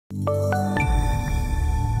Good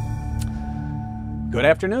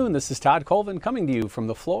afternoon, this is Todd Colvin coming to you from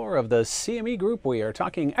the floor of the CME Group. We are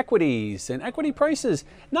talking equities and equity prices.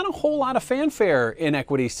 Not a whole lot of fanfare in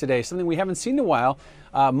equities today, something we haven't seen in a while.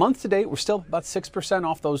 Month to date, we're still about 6%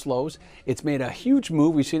 off those lows. It's made a huge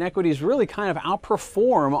move. We've seen equities really kind of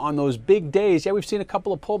outperform on those big days. Yeah, we've seen a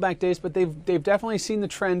couple of pullback days, but they've definitely seen the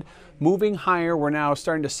trend moving higher. We're now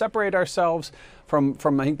starting to separate ourselves from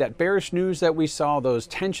I think that bearish news that we saw, those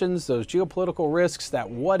tensions, those geopolitical risks, that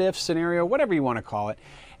what-if scenario, whatever you want to call it.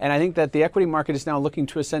 And I think that the equity market is now looking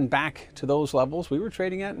to ascend back to those levels we were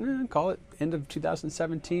trading at, call it end of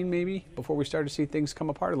 2017 maybe, before we started to see things come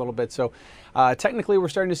apart a little bit. So technically we're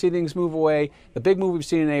starting to see things move away. The big move we've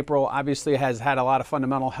seen in April obviously has had a lot of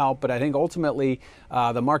fundamental help, but I think ultimately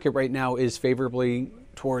the market right now is favorably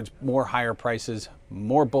towards more higher prices,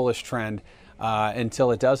 more bullish trend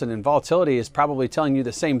until it doesn't. And volatility is probably telling you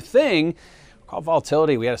the same thing. Call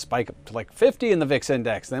volatility, we had a spike up to like 50 in the VIX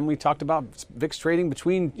index. Then we talked about VIX trading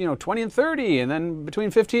between 20 and 30, and then between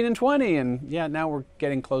 15 and 20, and yeah, now we're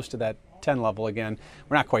getting close to that 10 level again.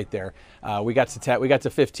 We're not quite there. We got to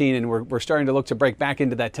 15, and we're starting to look to break back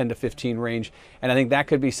into that 10 to 15 range. And I think that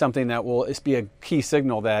could be something that will be a key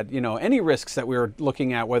signal that any risks that we're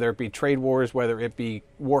looking at, whether it be trade wars, whether it be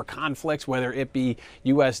war conflicts, whether it be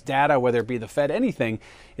U.S. data, whether it be the Fed, anything,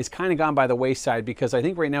 is kind of gone by the wayside. Because I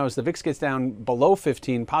think right now, as the VIX gets down below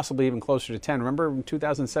 15, possibly even closer to 10. Remember in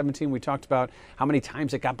 2017 we talked about how many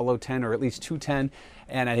times it got below 10, or at least 210.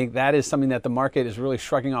 And I think that is something that the market is really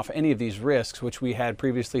shrugging off any of these risks, which we had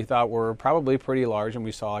previously thought were probably pretty large, and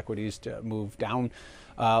we saw equities to move down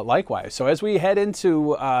likewise. So as we head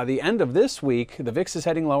into the end of this week, the VIX is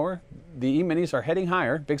heading lower. The E-minis are heading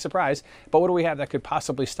higher, big surprise. But what do we have that could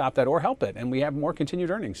possibly stop that or help it? And we have more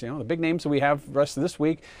continued earnings. The big names that we have the rest of this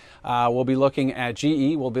week, we'll be looking at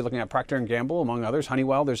GE, we'll be looking at Procter & Gamble, among others,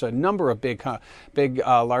 Honeywell. There's a number of big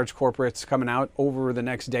large corporates coming out over the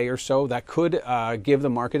next day or so that could give the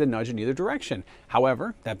market a nudge in either direction.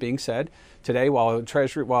 However, that being said, today,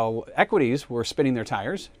 while equities were spinning their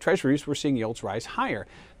tires, treasuries were seeing yields rise higher.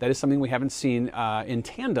 That is something we haven't seen in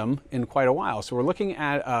tandem in quite a while. So we're looking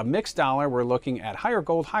at a mixed dollar. We're looking at higher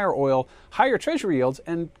gold, higher oil, higher treasury yields,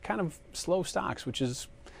 and kind of slow stocks, which is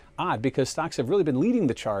odd because stocks have really been leading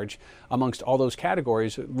the charge amongst all those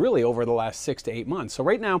categories really over the last 6 to 8 months. So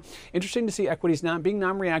right now, interesting to see equities not being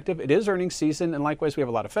non-reactive. It is earnings season, and likewise we have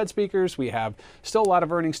a lot of Fed speakers. We have still a lot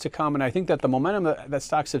of earnings to come, and I think that the momentum that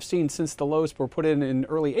stocks have seen since the lows were put in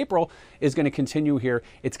early April is going to continue here.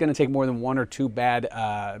 It's going to take more than one or two bad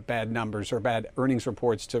numbers or bad earnings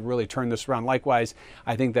reports to really turn this around. Likewise,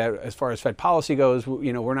 I think that as far as Fed policy goes,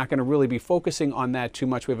 we're not going to really be focusing on that too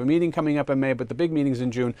much. We have a meeting coming up in May, but the big meeting's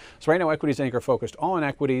in June. So right now, equities, I think, are focused all on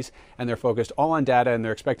equities, and they're focused all on data, and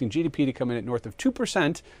they're expecting GDP to come in at north of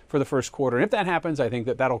 2% for the first quarter. And if that happens, I think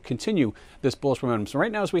that that'll continue this bullish momentum. So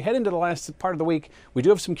right now, as we head into the last part of the week, we do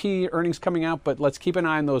have some key earnings coming out, but let's keep an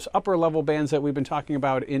eye on those upper level bands that we've been talking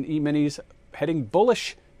about in E-minis, heading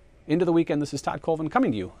bullish into the weekend. This is Todd Colvin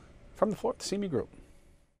coming to you from the floor at the CME Group.